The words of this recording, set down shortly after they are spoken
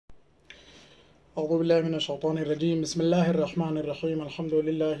اعوذ باللہ من الشیطان الرجیم بسم اللہ الرحمن الرحیم الحمد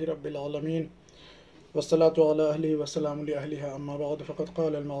للہ رب العالمین والصلاة علی اہلہ والسلام علی اہلہ اما بعد فقد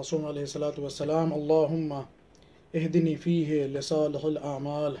قال المعصوم علیہ الصلاۃ والسلام اللہم اہدنی فیہ لصالح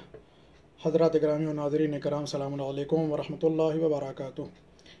الاعمال۔ حضرات گرامی و ناظرین کرام السلام علیکم ورحمۃ اللہ وبرکاتہ۔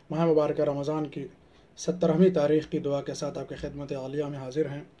 ماہ مبارکہ رمضان کی 17ویں تاریخ کی دعا کے ساتھ آپ کی خدمت عالیہ میں حاضر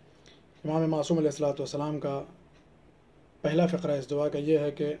ہیں۔ امام معصوم علیہ الصلاۃ والسلام کا پہلا فقرہ اس دعا کا یہ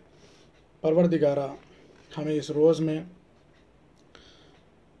ہے کہ پروردگارہ ہمیں اس روز میں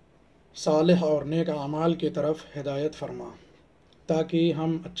صالح اور نیک اعمال کی طرف ہدایت فرما تاکہ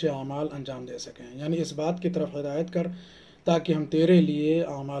ہم اچھے اعمال انجام دے سکیں، یعنی اس بات کی طرف ہدایت کر تاکہ ہم تیرے لیے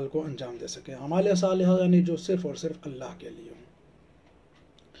اعمال کو انجام دے سکیں، اعمال صالحہ یعنی جو صرف اور صرف اللہ کے لیے ہوں۔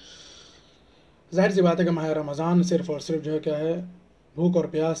 ظاہر سی بات ہے کہ ماہ رمضان صرف اور صرف جو ہے کیا ہے، بھوک اور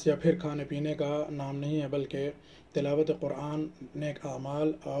پیاس یا پھر کھانے پینے کا نام نہیں ہے، بلکہ تلاوت قرآن، نیک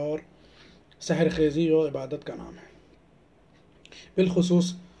اعمال اور سحر خیزی و عبادت کا نام ہے۔ بالخصوص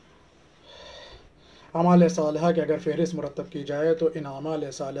اعمال صالحہ کی اگر فہرست مرتب کی جائے تو ان اعمال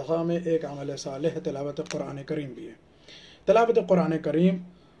صالحہ میں ایک عمل صالح تلاوت قرآن کریم بھی ہے۔ تلاوت قرآن کریم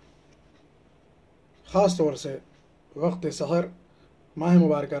خاص طور سے وقت سحر ماہ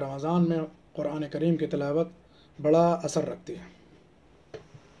مبارکہ رمضان میں قرآن کریم کی تلاوت بڑا اثر رکھتی ہے۔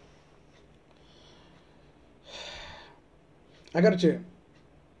 اگرچہ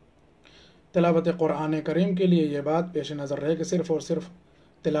تلاوت قرآن کریم کے لیے یہ بات پیش نظر رہے کہ صرف اور صرف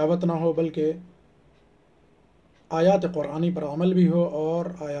تلاوت نہ ہو بلکہ آیات قرآنی پر عمل بھی ہو اور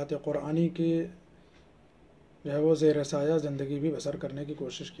آیات قرآنی کی جو ہے وہ زیر سایہ زندگی بھی بسر کرنے کی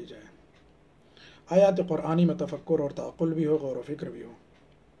کوشش کی جائے۔ آیات قرآنی میں تفکر اور تعقل بھی ہو، غور و فکر بھی ہو،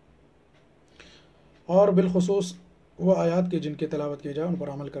 اور بالخصوص وہ آیات کی جن کی تلاوت کی جائے ان پر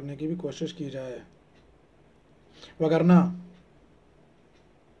عمل کرنے کی بھی کوشش کی جائے، وگرنہ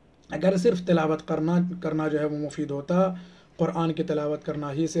اگر صرف تلاوت کرنا جو ہے وہ مفید ہوتا، قرآن کی تلاوت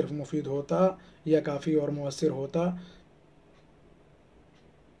کرنا ہی صرف مفید ہوتا یا کافی اور مؤثر ہوتا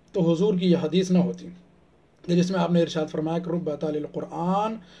تو حضور کی یہ حدیث نہ ہوتی کہ جس میں آپ نے ارشاد فرمایا کہ رب تال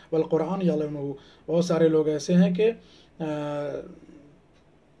القرآن والقرآن یعلمہ۔ بہت سارے لوگ ایسے ہیں کہ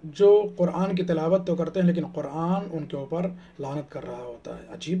جو قرآن کی تلاوت تو کرتے ہیں لیکن قرآن ان کے اوپر لعنت کر رہا ہوتا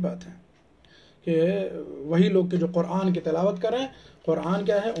ہے۔ عجیب بات ہے کہ وہی لوگ کہ جو قرآن کی تلاوت کریں، قرآن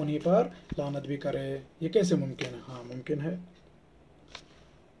کیا ہے انہی پر لعنت بھی کرے، یہ کیسے ممکن ہے؟ ہاں ممکن ہے،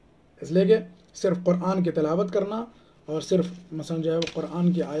 اس لیے کہ صرف قرآن کی تلاوت کرنا اور صرف مثلا جو ہے وہ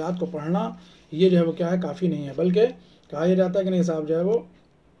قرآن کی آیات کو پڑھنا یہ جو ہے وہ کیا ہے کافی نہیں ہے، بلکہ کہا یہ جاتا ہے کہ نہیں صاحب جو ہے وہ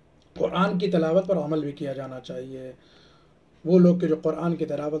قرآن کی تلاوت پر عمل بھی کیا جانا چاہیے۔ وہ لوگ کہ جو قرآن کی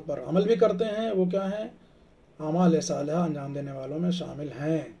تلاوت پر عمل بھی کرتے ہیں وہ کیا ہیں؟ اعمال صالحہ انجام دینے والوں میں شامل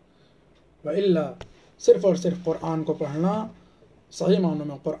ہیں۔ وَإِلَّا صرف اور صرف قرآن کو پڑھنا، صحیح معنوں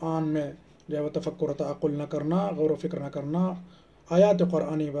میں قرآن میں جو ہے وہ تفکر و تعقل نہ کرنا، غور و فکر نہ کرنا، آیات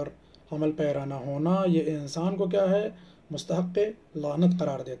قرآنی پر عمل پیرا نہ ہونا، یہ انسان کو کیا ہے؟ مستحق لعنت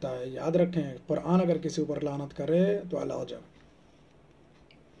قرار دیتا ہے۔ یاد رکھیں قرآن اگر کسی اوپر لعنت کرے تو العجب،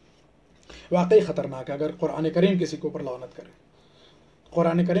 واقعی خطرناک ہے اگر قرآن کریم کسی کے اوپر لعنت کرے۔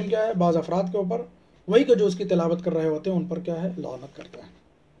 قرآن کریم کیا ہے؟ بعض افراد کے اوپر وہی کہ جو اس کی تلاوت کر رہے ہوتے ہیں ان پر کیا ہے؟ لعنت کرتا ہے۔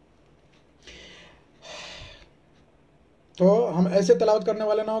 تو ہم ایسے تلاوت کرنے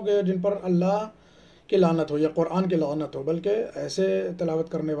والے نہ ہو کہ جن پر اللہ کی لعنت ہو یا قرآن کی لعنت ہو، بلکہ ایسے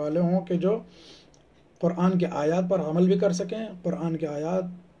تلاوت کرنے والے ہوں کہ جو قرآن کے آیات پر عمل بھی کر سکیں، قرآن کے آیات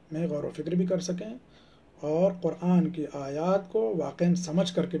میں غور و فکر بھی کر سکیں اور قرآن کی آیات کو واقعاً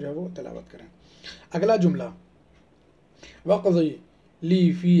سمجھ کر کے جو ہے وہ تلاوت کریں۔ اگلا جملہ وَقْضِ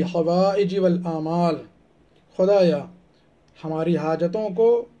لِي فِي حَوَائِجِ وَالْآمَالِ، خدایا ہماری حاجتوں کو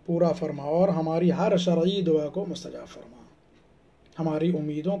پورا فرما اور ہماری ہر شرعی دعا کو مستجاب فرما، ہماری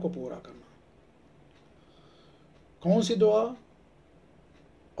امیدوں کو پورا کرنا۔ کون سی دعا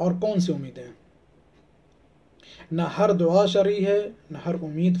اور کون سی امیدیں؟ نہ ہر دعا شرعی ہے نہ ہر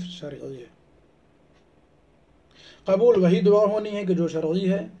امید شرعی ہے۔ قبول وہی دعا ہونی ہے کہ جو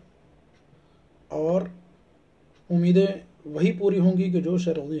شرعی ہے، اور امیدیں وہی پوری ہوں گی کہ جو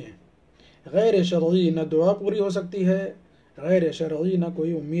شرعی ہیں۔ غیر شرعی نہ دعا پوری ہو سکتی ہے، غیر شرعی نہ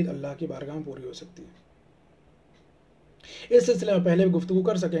کوئی امید اللہ کی بارگاہ میں پوری ہو سکتی ہے۔ اس سلسلے میں پہلے بھی گفتگو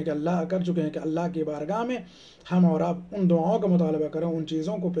کر چکے ہیں کہ اللہ کی بارگاہ میں ہم اور آپ ان دعاؤں کا مطالبہ کریں، ان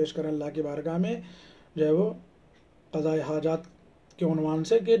چیزوں کو پیش کریں اللہ کی بارگاہ میں جو ہے وہ قضاء حاجات کے عنوان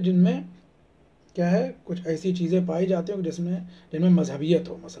سے کہ جن میں کیا ہے کچھ ایسی چیزیں پائی جاتی ہیں جن میں مذہبیت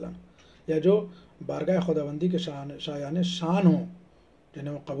ہو مثلا، یا جو بارگاہ خداوندی کے شایان شان ہوں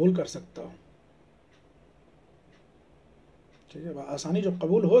جنہیں وہ قبول کر سکتا ہو، ٹھیک ہے، آسانی جو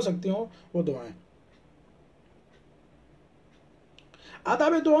قبول ہو سکتی ہوں وہ دعائیں۔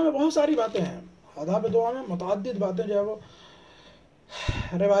 آداب دعا میں بہت ساری باتیں ہیں، آداب دعا میں متعدد باتیں جو ہے وہ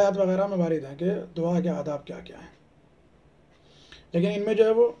روایات وغیرہ میں وارد ہیں کہ دعا کے آداب کیا کیا ہیں، لیکن ان میں جو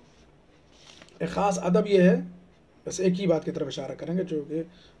ہے وہ ایک خاص ادب یہ ہے، بس ایک ہی بات کی طرف اشارہ کریں گے چونکہ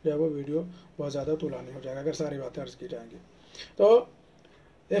جو ہے وہ ویڈیو بہت زیادہ طولانی ہو جائے گا اگر ساری باتیں عرض کی جائیں گی. تو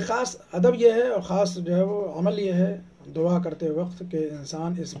ایک خاص ادب یہ ہے اور خاص جو ہے وہ عمل یہ ہے دعا کرتے وقت کہ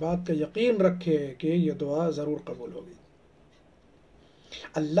انسان اس بات کا یقین رکھے کہ یہ دعا ضرور قبول ہوگی.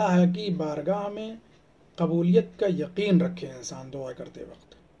 اللہ کی بارگاہ میں قبولیت کا یقین رکھے انسان دعا کرتے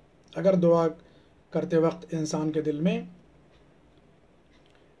وقت. اگر دعا کرتے وقت انسان کے دل میں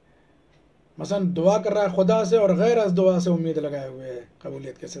مثلا دعا کر رہا ہے خدا سے اور غیر از دعا سے امید لگائے ہوئے ہے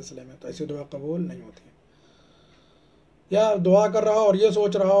قبولیت کے سلسلے میں، تو ایسی دعا قبول نہیں ہوتی. یا دعا کر رہا ہو اور یہ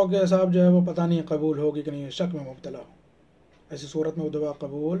سوچ رہا ہو کہ صاحب جو ہے وہ پتہ نہیں قبول ہوگی کہ نہیں، شک میں مبتلا ہو، ایسی صورت میں وہ دعا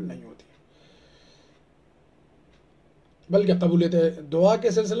قبول نہیں ہوتی. بلکہ قبولیت دعا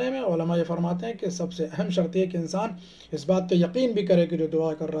کے سلسلے میں علماء یہ فرماتے ہیں کہ سب سے اہم شرط یہ کہ انسان اس بات کا یقین بھی کرے کہ جو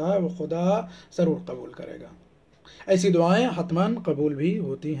دعا کر رہا ہے وہ خدا ضرور قبول کرے گا. ایسی دعائیں حتماً قبول بھی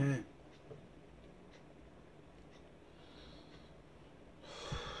ہوتی ہیں.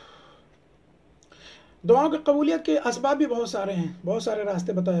 دعاؤں کی قبولیت کے اسباب بھی بہت سارے ہیں، بہت سارے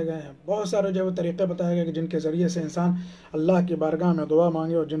راستے بتائے گئے ہیں، بہت سارے جو طریقے بتائے گئے کہ جن کے ذریعے سے انسان اللہ کی بارگاہ میں دعا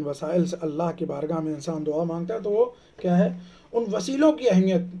مانگے، اور جن وسائل سے اللہ کی بارگاہ میں انسان دعا مانگتا ہے تو وہ کیا ہے، ان وسیلوں کی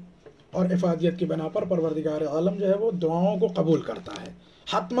اہمیت اور افادیت کی بنا پر پروردگار عالم جو ہے وہ دعاؤں کو قبول کرتا ہے.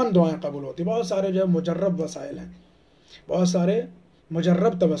 حتماً دعائیں قبول ہوتی. بہت سارے جو ہے مجرب وسائل ہیں، بہت سارے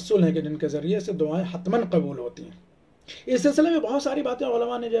مجرب توسل ہیں کہ جن کے ذریعے سے دعائیں حتماً قبول ہوتی ہیں. اس سلسلے میں بہت ساری باتیں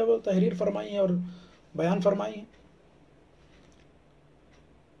علماء نے جو ہے وہ تحریر فرمائی ہیں اور بیان فرمائی ہیں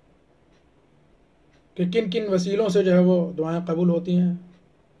کہ کن کن وسیلوں سے جو ہے وہ دعائیں قبول ہوتی ہیں،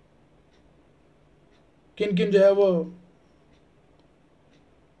 کن کن جو ہے وہ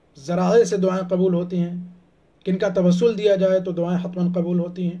ذرائع سے دعائیں قبول ہوتی ہیں، کن کا توسل دیا جائے تو دعائیں حتماً قبول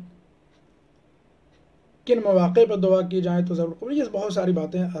ہوتی ہیں، کن مواقع پر دعا کی جائے تو ضرور قبول. یہ بہت ساری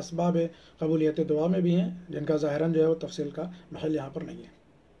باتیں اسباب قبولیت دعا میں بھی ہیں جن کا ظاہراً جو ہے وہ تفصیل کا محل یہاں پر نہیں ہے.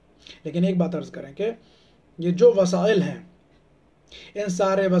 لیکن ایک بات عرض کریں کہ یہ جو وسائل ہیں، ان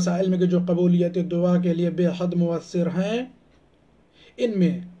سارے وسائل میں کہ جو قبولیت دعا کے لیے بے حد مؤثر ہیں، ان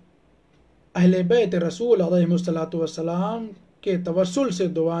میں اہل بیت رسول علیہ الصلوۃ والسلام کے توسل سے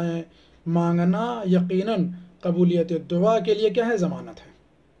دعائیں مانگنا یقیناً قبولیت دعا کے لیے کیا ہے، ضمانت ہے.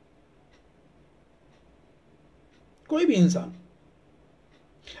 کوئی بھی انسان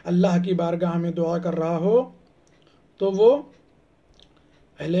اللہ کی بارگاہ میں دعا کر رہا ہو تو وہ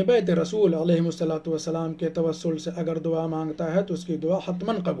اہل بیت رسول علیہ الصلوۃ والسلام کے توسل سے اگر دعا مانگتا ہے تو اس کی دعا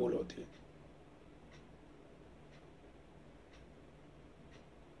حتماً قبول ہوتی ہے.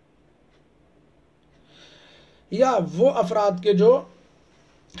 یا وہ افراد کے جو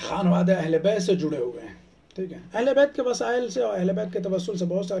خانوادہ اہل بیت سے جڑے ہوئے ہیں، ٹھیک ہے، اہل بیت کے وسائل سے اور اہل بیت کے توسل سے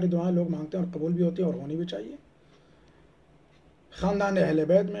بہت ساری دعائیں لوگ مانگتے ہیں اور قبول بھی ہوتی ہیں اور ہونی بھی چاہیے. خاندان اہل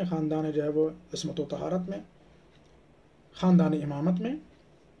بیت میں، خاندان جو ہے وہ عصمت و طہارت میں، خاندان امامت میں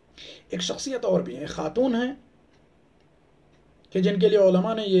ایک شخصیت اور بھی ہے، ایک خاتون ہیں کہ جن کے لیے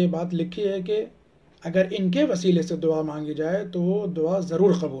علماء نے یہ بات لکھی ہے کہ اگر ان کے وسیلے سے دعا مانگی جائے تو وہ دعا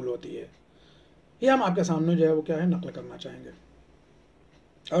ضرور قبول ہوتی ہے. یہ ہم آپ کے سامنے جو ہے وہ کیا ہے، نقل کرنا چاہیں گے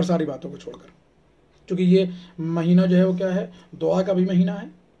اور ساری باتوں کو چھوڑ کر، چونکہ یہ مہینہ جو ہے وہ کیا ہے، دعا کا بھی مہینہ ہے.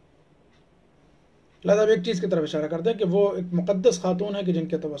 لہذا ایک چیز کی طرف اشارہ کرتے ہیں کہ وہ ایک مقدس خاتون ہے کہ جن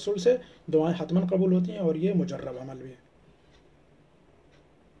کے توسل سے دعائیں حتماً قبول ہوتی ہیں اور یہ مجرب عمل بھی ہے.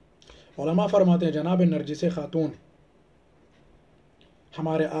 علماء فرماتے ہیں جناب نرجس خاتون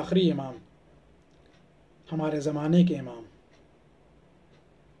ہمارے آخری امام، ہمارے زمانے کے امام،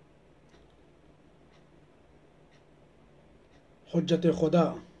 حجت خدا،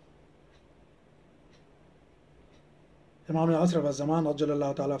 امام عصر و زمان عجل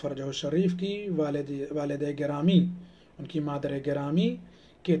اللہ تعالیٰ فرجہ الشریف کی والد گرامی، ان کی مادر گرامی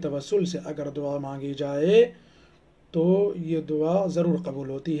کے توسل سے اگر دعا مانگی جائے تو یہ دعا ضرور قبول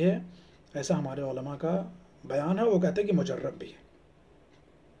ہوتی ہے. ایسا ہمارے علماء کا بیان ہے. وہ کہتے ہیں کہ مجرب بھی ہے.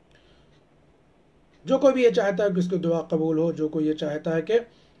 جو کوئی بھی یہ چاہتا ہے کہ اس کی دعا قبول ہو، جو کوئی یہ چاہتا ہے کہ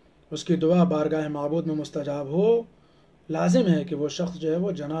اس کی دعا بارگاہ معبود میں مستجاب ہو، لازم ہے کہ وہ شخص جو ہے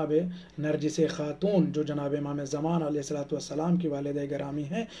وہ جناب نرجس خاتون جو جناب امام زمان علیہ الصلوۃ والسلام کی والدہ گرامی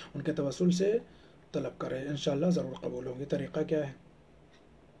ہیں ان کے توسل سے طلب کرے، انشاءاللہ ضرور قبول ہوگی. طریقہ کیا ہے؟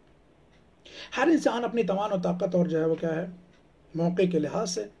 ہر انسان اپنی توان و طاقت اور جو ہے وہ کیا ہے، موقع کے لحاظ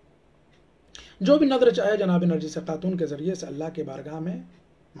سے جو بھی نظر چاہے جناب نرجس خاتون کے ذریعے سے اللہ کی بارگاہ میں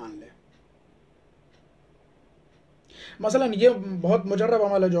مان لے. مثلا یہ بہت مجرب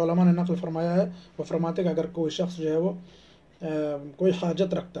عمل ہے جو علماء نے نقل فرمایا ہے. وہ فرماتے کہ اگر کوئی شخص جو ہے وہ کوئی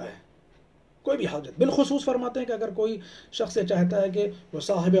حاجت رکھتا ہے، کوئی بھی حاجت. بالخصوص فرماتے ہیں کہ اگر کوئی شخص یہ چاہتا ہے کہ وہ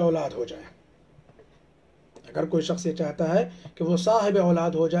صاحب اولاد ہو جائے، اگر کوئی شخص یہ چاہتا ہے کہ وہ صاحب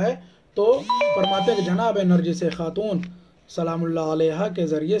اولاد ہو جائے، تو فرماتے ہیں کہ جناب نرجس خاتون سلام اللہ علیہا کے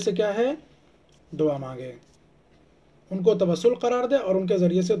ذریعے سے کیا ہے، دعا مانگے، ان کو توسل قرار دے اور ان کے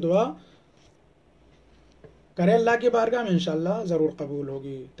ذریعے سے دعا کرے اللہ کی بارگاہ میں، انشاءاللہ ضرور قبول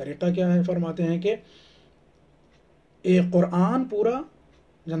ہوگی. طریقہ کیا ہے؟ فرماتے ہیں کہ ایک قرآن پورا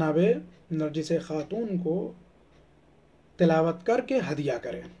جناب نرجس خاتون کو تلاوت کر کے ہدیہ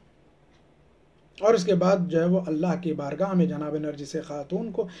کرے، اور اس کے بعد جو ہے وہ اللہ کی بارگاہ میں جناب نرجس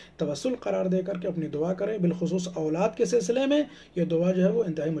خاتون کو توسل قرار دے کر کے اپنی دعا کرے. بالخصوص اولاد کے سلسلے میں یہ دعا جو ہے وہ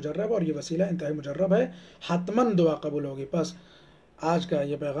انتہائی مجرب، اور یہ وسیلہ انتہائی مجرب ہے، حتماً دعا قبول ہوگی. بس آج کا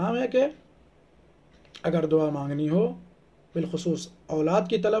یہ پیغام ہے کہ اگر دعا مانگنی ہو، بالخصوص اولاد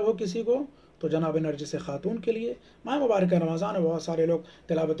کی طلب ہو کسی کو، تو جناب نرجس خاتون کے لیے ماہ مبارکہ رمضان میں بہت سارے لوگ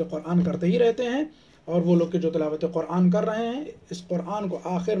تلاوت قرآن کرتے ہی رہتے ہیں، اور وہ لوگ کہ جو تلاوت قرآن کر رہے ہیں، اس قرآن کو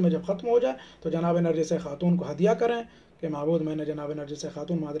آخر میں جب ختم ہو جائے تو جناب نرجس خاتون کو ہدیہ کریں کہ معبود میں نے جناب نرجس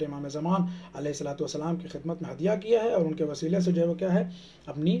خاتون مادر امام زمان علیہ الصلوۃ والسلام کی خدمت میں ہدیہ کیا ہے، اور ان کے وسیلے سے جو ہے وہ کیا ہے،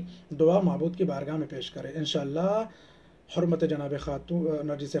 اپنی دعا معبود کی بارگاہ میں پیش کرے. انشاءاللہ حرمت جناب خاتون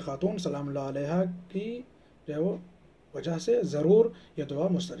نرجس خاتون سلام اللہ علیہ کی جو ہے وہ وجہ سے ضرور یہ دعا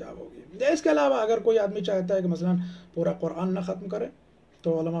مستجاب ہوگی. اس کے علاوہ اگر کوئی آدمی چاہتا ہے کہ مثلا پورا قرآن نہ ختم کرے،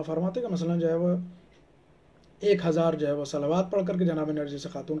 تو علماء فرماتے ہیں کہ مثلا جو ہے وہ 1000 جو ہے وہ صلوات پڑھ کر کے جناب نرجس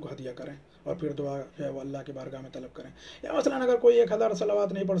خاتون کو ہدیہ کریں، اور پھر دعا جو ہے وہ اللہ کی بارگاہ میں طلب کریں. یا مثلا اگر کوئی 1000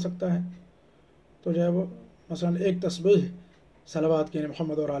 صلوات نہیں پڑھ سکتا ہے، تو جو ہے وہ مثلا ایک تسبیح صلوات کی، یعنی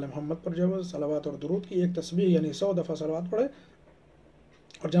محمد اور آل محمد پر جو ہے وہ صلوات اور درود کی ایک تسبیح یعنی 100 دفعہ صلوات پڑھے،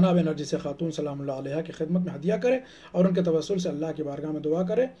 اور جناب نرجس خاتون سلام اللہ علیہ کی خدمت میں ہدیہ کرے، اور ان کے توسل سے اللہ کی بارگاہ میں دعا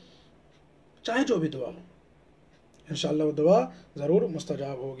کرے، چاہے جو بھی دعا ہو، انشاءاللہ وہ دعا ضرور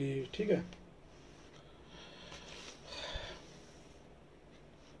مستجاب ہوگی. ٹھیک ہے.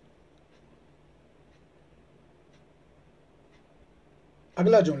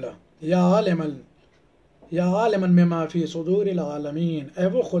 اگلا جملہ، یا عالما مما فی صدور العالمین، اے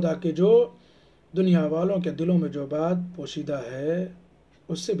وہ خدا کہ جو دنیا والوں کے دلوں میں جو بات پوشیدہ ہے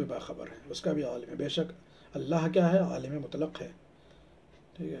اس سے بھی باخبر ہے، اس کا بھی عالم ہے. بے شک اللہ کیا ہے، عالم مطلق ہے.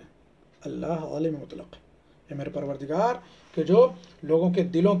 ٹھیک ہے، اللہ عالم مطلق ہے، یہ میرے پروردگار کہ جو لوگوں کے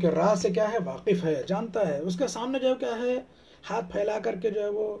دلوں کے راز سے کیا ہے، واقف ہے، جانتا ہے. اس کے سامنے جو کیا ہے، ہاتھ پھیلا کر کے جو ہے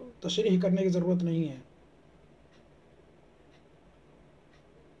وہ تشریح کرنے کی ضرورت نہیں ہے،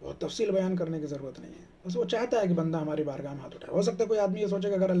 اور تفصیل بیان کرنے کی ضرورت نہیں ہے. بس وہ چاہتا ہے کہ بندہ ہماری بارگاہ میں ہاتھ اٹھائے. ہو سکتا ہے کوئی آدمی یہ سوچے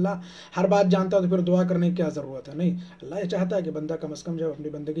کہ اگر اللہ ہر بات جانتا ہے تو پھر دعا کرنے کی کیا ضرورت ہے. نہیں، اللہ یہ چاہتا ہے کہ بندہ کم از کم جو اپنی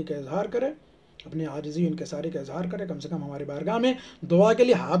بندگی کا اظہار کرے، اپنی عاجزی انکساری کا اظہار کرے، کم سے کم ہماری بارگاہ میں دعا کے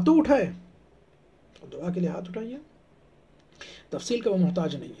لیے ہاتھ تو اٹھائے. دعا کے لیے ہاتھ اٹھائیے، تفصیل کا وہ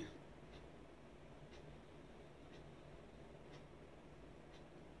محتاج نہیں ہے.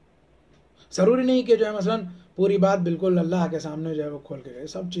 ضروری نہیں کہ جو ہے مثلا پوری بات بالکل اللہ کے سامنے جو ہے وہ کھول کے گئے،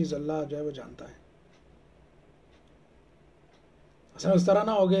 سب چیز اللہ جو ہے وہ جانتا ہے. مثلا اس طرح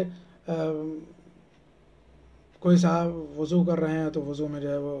نہ ہوگے کوئی صاحب وضو کر رہے ہیں تو وضو میں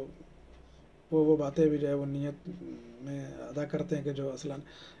جو ہے وہ باتیں بھی جو ہے وہ نیت میں ادا کرتے ہیں کہ جو اصلا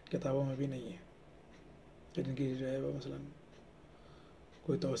کتابوں میں بھی نہیں ہے، کہ جن کی جو ہے وہ مثلا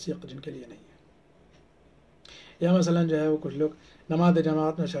کوئی توثیق جن کے لیے نہیں ہے. یا مثلا جو ہے وہ کچھ لوگ نماز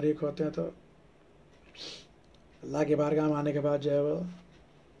جماعت میں شریک ہوتے ہیں تو اللہ کی بارگاہ میں آنے کے بعد جو ہے وہ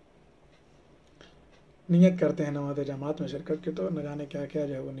نیت کرتے ہیں نماز جماعت میں شرکت کی، تو نہ جانے کیا کیا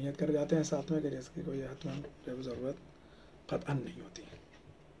جو ہے وہ نیت کر جاتے ہیں ساتھ میں، کہ جس کی کوئی حتماً جو ہے وہ ضرورت قطعاً نہیں ہوتی.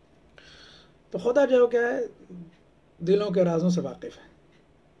 تو خدا جو ہے کیا ہے، دلوں کے رازوں سے واقف ہے،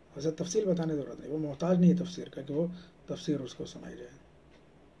 اسے تفصیل بتانے کی ضرورت نہیں، وہ محتاج نہیں ہے تفسیر کا کہ وہ تفسیر اس کو سنائی جائے.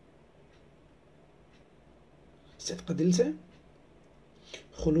 صدق دل سے،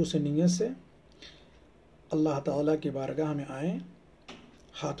 خلوص نیت سے اللہ تعالیٰ کی بارگاہ میں آئیں،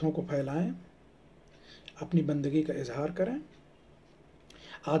 ہاتھوں کو پھیلائیں، اپنی بندگی کا اظہار کریں،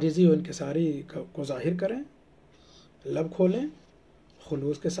 عاجزی و انکساری کو ظاہر کریں، لب کھولیں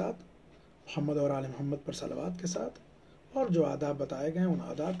خلوص کے ساتھ، محمد اور آل محمد پر صلوات کے ساتھ، اور جو آداب بتائے گئے ہیں ان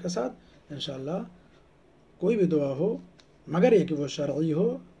آداب کے ساتھ انشاءاللہ کوئی بھی دعا ہو مگر یہ کہ وہ شرعی ہو،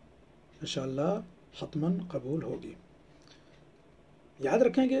 انشاءاللہ حتماً قبول ہوگی. یاد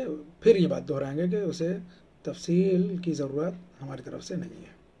رکھیں کہ پھر یہ بات دہرائیں گے کہ اسے تفصیل کی ضرورت ہماری طرف سے نہیں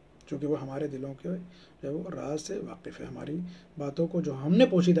ہے، چونکہ وہ ہمارے دلوں کے جو وہ راز سے واقف ہے، ہماری باتوں کو جو ہم نے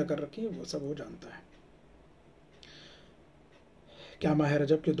پوشیدہ کر رکھی ہے وہ سب وہ جانتا ہے. کیا ماہ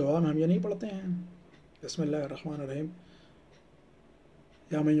رجب کی دعا میں ہم یہ نہیں پڑھتے ہیں، بسم اللہ الرحمن الرحیم،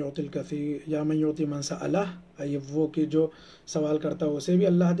 یا من یعطی الکثیر یا من یعطی من سألہ، یہ وہ کہ جو سوال کرتا ہے اسے بھی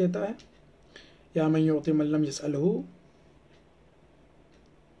اللہ دیتا ہے، یا من یعطی من لم یسألہ،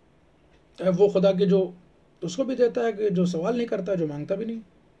 وہ خدا کے جو اس کو بھی دیتا ہے کہ جو سوال نہیں کرتا، جو مانگتا بھی نہیں.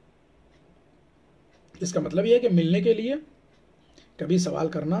 اس کا مطلب یہ ہے کہ ملنے کے لیے کبھی سوال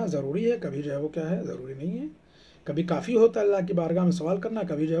کرنا ضروری ہے، کبھی جو ہے وہ کیا ہے ضروری نہیں ہے. کبھی کافی ہوتا ہے اللہ کی بارگاہ میں سوال کرنا،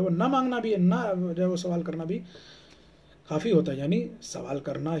 کبھی جو ہے وہ نہ مانگنا بھی ہے، نہ جو ہے وہ سوال کرنا بھی کافی ہوتا ہے. یعنی سوال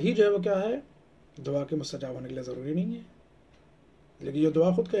کرنا ہی جو ہے وہ کیا ہے دعا کے مستجاب ہونے کے لیے ضروری نہیں ہے. لیکن یہ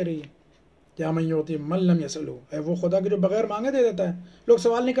دعا خود کہہ رہی ہے کیا من یعطی من لم یسألہ، اے وہ خدا کے جو بغیر مانگے دے دیتا ہے. لوگ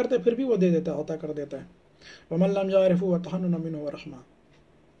سوال نہیں کرتے پھر بھی وہ دے دیتا ہے، عطا کر دیتا ہے. ومن لم یعرفہ وتحنن منہ ورحمہ،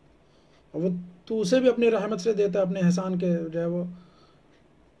 اور وہ تو اسے بھی اپنی رحمت سے دیتا ہے، اپنے احسان کے جو ہے وہ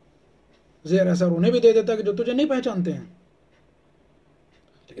زیر اثر انہیں بھی دے دیتا ہے کہ جو تجھے نہیں پہچانتے ہیں.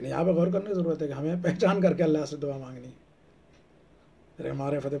 لیکن یہاں پہ غور کرنے کی ضرورت ہے کہ ہمیں پہچان کر کے اللہ سے دعا مانگنی.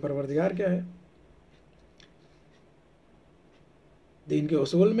 ہمارے فتح پروردگار کیا ہے؟ دین کے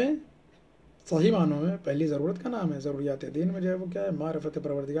اصول میں صحیح معنوں میں پہلی ضرورت کا نام ہے. ضروریات دین میں جو ہے وہ کیا ہے معرفت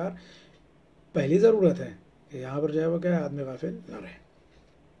پروردگار پہلی ضرورت ہے کہ یہاں پر جو ہے وہ کیا ہے آدمی غافل نہ رہے.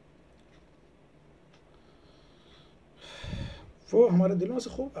 وہ ہمارے دلوں سے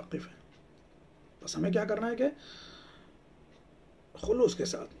خوب واقف ہے. بس ہمیں کیا کرنا ہے کہ خلوص کے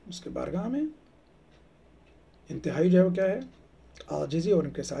ساتھ اس کے بارگاہ میں انتہائی جو ہے وہ کیا ہے عاجزی اور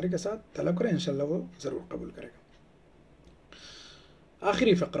انکساری کے ساتھ طلب کریں، انشاءاللہ وہ ضرور قبول کرے گا.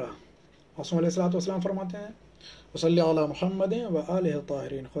 آخری فقرہ، رسول علیہ الصلوۃ والسلام فرماتے ہیں وصلی علی محمد و آلہ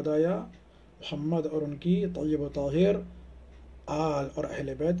الطاہرین، خدایا محمد اور ان کی طیب و طاہر آل اور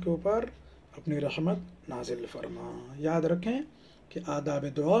اہل بیت کے اوپر اپنی رحمت نازل فرما. یاد رکھیں کہ آداب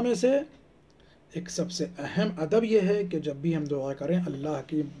دعا میں سے ایک سب سے اہم ادب یہ ہے کہ جب بھی ہم دعا کریں اللہ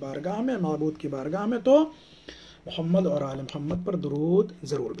کی بارگاہ میں، معبود کی بارگاہ میں، تو محمد اور آل محمد پر درود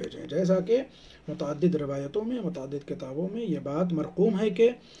ضرور بھیجیں. جیسا کہ متعدد روایتوں میں، متعدد کتابوں میں یہ بات مرقوم ہے کہ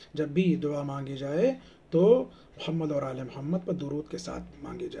جب بھی دعا مانگی جائے تو محمد اور آل محمد پر درود کے ساتھ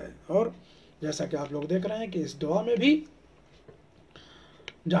مانگی جائے. اور جیسا کہ آپ لوگ دیکھ رہے ہیں کہ اس دعا میں بھی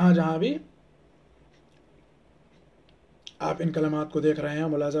جہاں جہاں بھی آپ ان کلمات کو دیکھ رہے ہیں،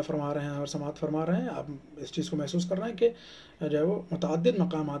 ملاحظہ فرما رہے ہیں اور سماعت فرما رہے ہیں، آپ اس چیز کو محسوس کر رہے ہیں کہ جو ہے وہ متعدد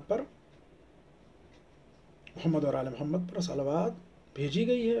مقامات پر محمد اور آل محمد پر صلوات بھیجی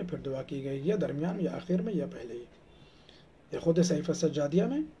گئی ہے، پھر دعا کی گئی ہے درمیان یا آخر میں یا پہلے ہی. یہ خود صحیفہ سجادیہ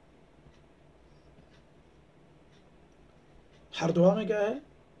میں ہر دعا میں کیا ہے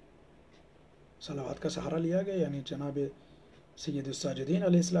صلوات کا سہارا لیا گیا. یعنی جناب سید الساجدین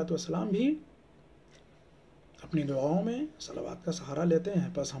علیہ الصلوۃ والسلام بھی اپنی دعاؤں میں صلوات کا سہارا لیتے ہیں.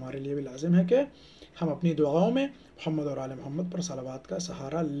 بس ہمارے لیے بھی لازم ہے کہ ہم اپنی دعاؤں میں محمد اور آل محمد پر صلوات کا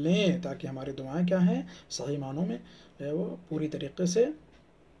سہارا لیں تاکہ ہماری دعائیں کیا ہیں صحیح معنوں میں وہ پوری طریقے سے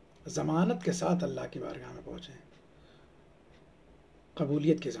ضمانت کے ساتھ اللہ کی بارگاہ میں پہنچیں،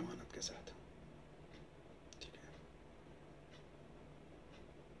 قبولیت کی ضمانت کے ساتھ. ٹھیک ہے.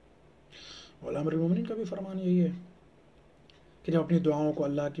 مولا امیر المومنین کا بھی فرمان یہی ہے کہ جب اپنی دعاؤں کو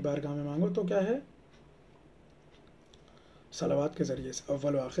اللہ کی بارگاہ میں مانگو تو کیا ہے صلوات کے ذریعے سے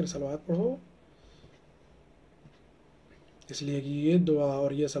اول و آخر صلوات پڑھو، اس لیے کہ یہ دعا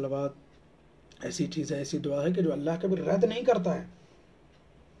اور یہ صلوات ایسی چیز ہے، ایسی دعا ہے کہ جو اللہ کبھی رد نہیں کرتا ہے.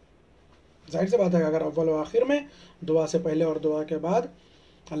 ظاہر سی بات ہے کہ اگر اول و آخر میں دعا سے پہلے اور دعا کے بعد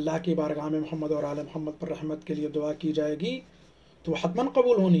اللہ کی بارگاہ میں محمد اور آل محمد پر رحمت کے لیے دعا کی جائے گی تو حتماً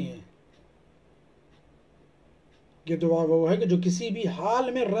قبول ہونی ہے. یہ دعا وہ ہے کہ جو کسی بھی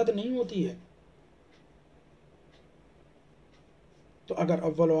حال میں رد نہیں ہوتی ہے. تو اگر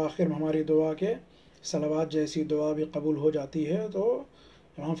اول و آخر میں ہماری دعا کے صلوات جیسی دعا بھی قبول ہو جاتی ہے تو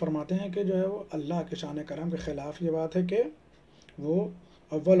امام فرماتے ہیں کہ جو ہے وہ اللہ کے شان کرم کے خلاف یہ بات ہے کہ وہ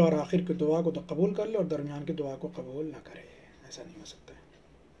اول اور آخر کی دعا کو تو قبول کر لے اور درمیان کی دعا کو قبول نہ کرے. ایسا نہیں ہو سکتا ہے.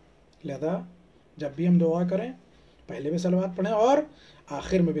 لہذا جب بھی ہم دعا کریں پہلے بھی صلوات پڑھیں اور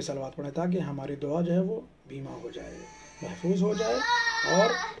آخر میں بھی صلوات پڑھیں تاکہ ہماری دعا جو ہے وہ بیمہ ہو جائے، محفوظ ہو جائے اور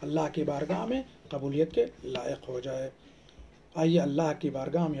اللہ کی بارگاہ میں قبولیت کے لائق ہو جائے. آئیے اللہ کی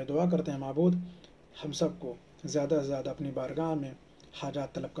بارگاہ میں یہ دعا کرتے ہیں معبود ہم سب کو زیادہ سے زیادہ اپنی بارگاہ میں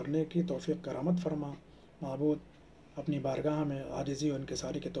حاجات طلب کرنے کی توفیق کرامت فرما. معبود اپنی بارگاہ میں عاجزی و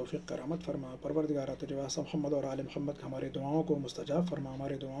انکساری کی توفیق کرامت فرما. پروردگارہ تجھ واسطہ محمد اور آل محمد کا ہماری دعاؤں کو مستجاب فرما،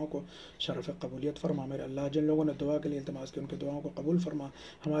 ہماری دعاؤں کو شرف قبولیت فرما. میرے اللہ جن لوگوں نے دعا کے لیے التماس کی ان کی دعاؤں کو قبول فرما،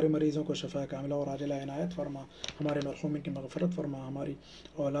 ہمارے مریضوں کو شفا کاملہ اور عاجلہ عنایت فرما، ہمارے مرحومین کی مغفرت فرما، ہماری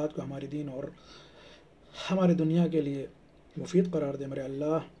اولاد کو ہماری دین اور ہماری دنیا کے لیے مفید قرار دے. میرے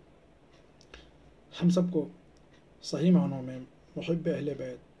اللہ ہم سب کو صحیح معنوں میں محب اہل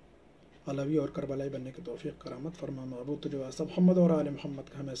بیت علوی اور کربلائی بننے کی توفیق کرامت فرما. معبود تجھ واسطہ محمد اور آل محمد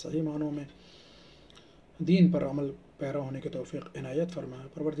کا ہمیں صحیح معنوں میں دین پر عمل پیرا ہونے کی توفیق عنایت فرما.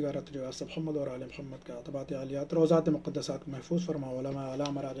 پروردگار تجھے واسطہ محمد اور آل محمد کا عطبات عالیات روزات مقدسات کو محفوظ فرما. علماء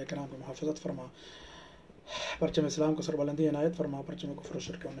اعلیٰ مراج کرام کو محافظت فرما. پرچم اسلام کو سربلندی عنایت فرما. پرچم کفر و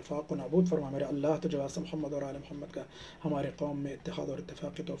شرک و نفاق کو نابود فرما. میرے اللہ تجھے واسطہ محمد اور آل محمد کا ہمارے قوم میں اتحاد اور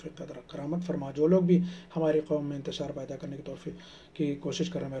اتفاق کی توفیق کرامت فرما. جو لوگ بھی ہماری قوم میں انتشار پیدا کرنے کی توفیق کی کوشش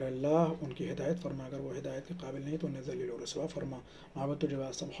کر رہے ہیں میرے اللہ ان کی ہدایت فرما. اگر وہ ہدایت کے قابل نہیں تو انہیں ذلیل و رسوا فرما. محمد تجھے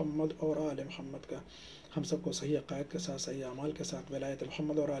واسطہ محمد اور آل محمد کا ہم سب کو صحیح عقائد کے ساتھ صحیح اعمال کے ساتھ ولایت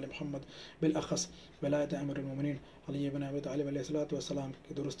محمد اور آل محمد بالاخص ولایت امیر المومنین علی بن ابی طالب علیہ الصلوۃ والسلام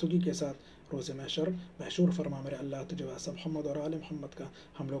کی درستگی کے ساتھ روز محشر محشور فرما. میرے اللہ تجھے واسطہ محمد اور آل محمد کا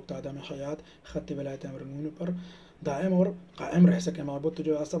ہم لوگ تعدام حیات خط ولایت امیر المومنین پر دائم اور قائم رہ سکے. معبود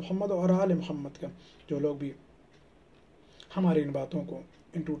تجھے واسطہ محمد اور آل محمد کا جو لوگ بھی ہماری ان باتوں کو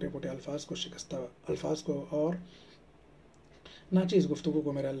ان ٹوٹے پھوٹے الفاظ کو شکستہ الفاظ کو اور ناچیز گفتگو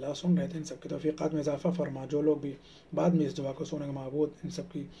کو میرے اللہ سن رہے تھے ان سب کی توفیقات میں اضافہ فرما. جو لوگ بھی بعد میں اس دعا کو سنیں گے معبود ان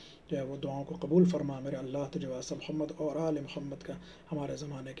سب کی جو ہے وہ دعاؤں کو قبول فرما. میرے اللہ تجھے واسطہ محمد اور آل محمد کا ہمارے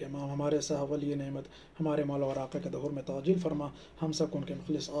زمانے کے امام ہمارے صاحب ولی نعمت ہمارے مولا اور آقا کے ظہور میں تعجیل فرما. ہم سب کو ان کے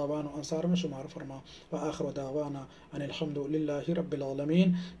مخلص اعوان و انصار میں شمار فرما. وآخر دعوانا ان الحمد للہ رب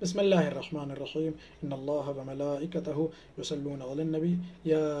العالمین. بسم اللہ الرحمن الرحیم. ان اللہ وملائکتہ یصلون علی النبی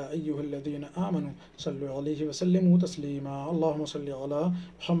یا ایھا الذین آمنوا صلوا علیہ وسلموا تسلیما. اللہم صلی علی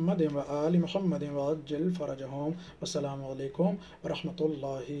محمد وآل محمد وعجل فرجہم. والسلام علیکم ورحمۃ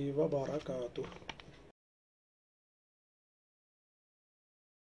اللہ وبرکاتہ.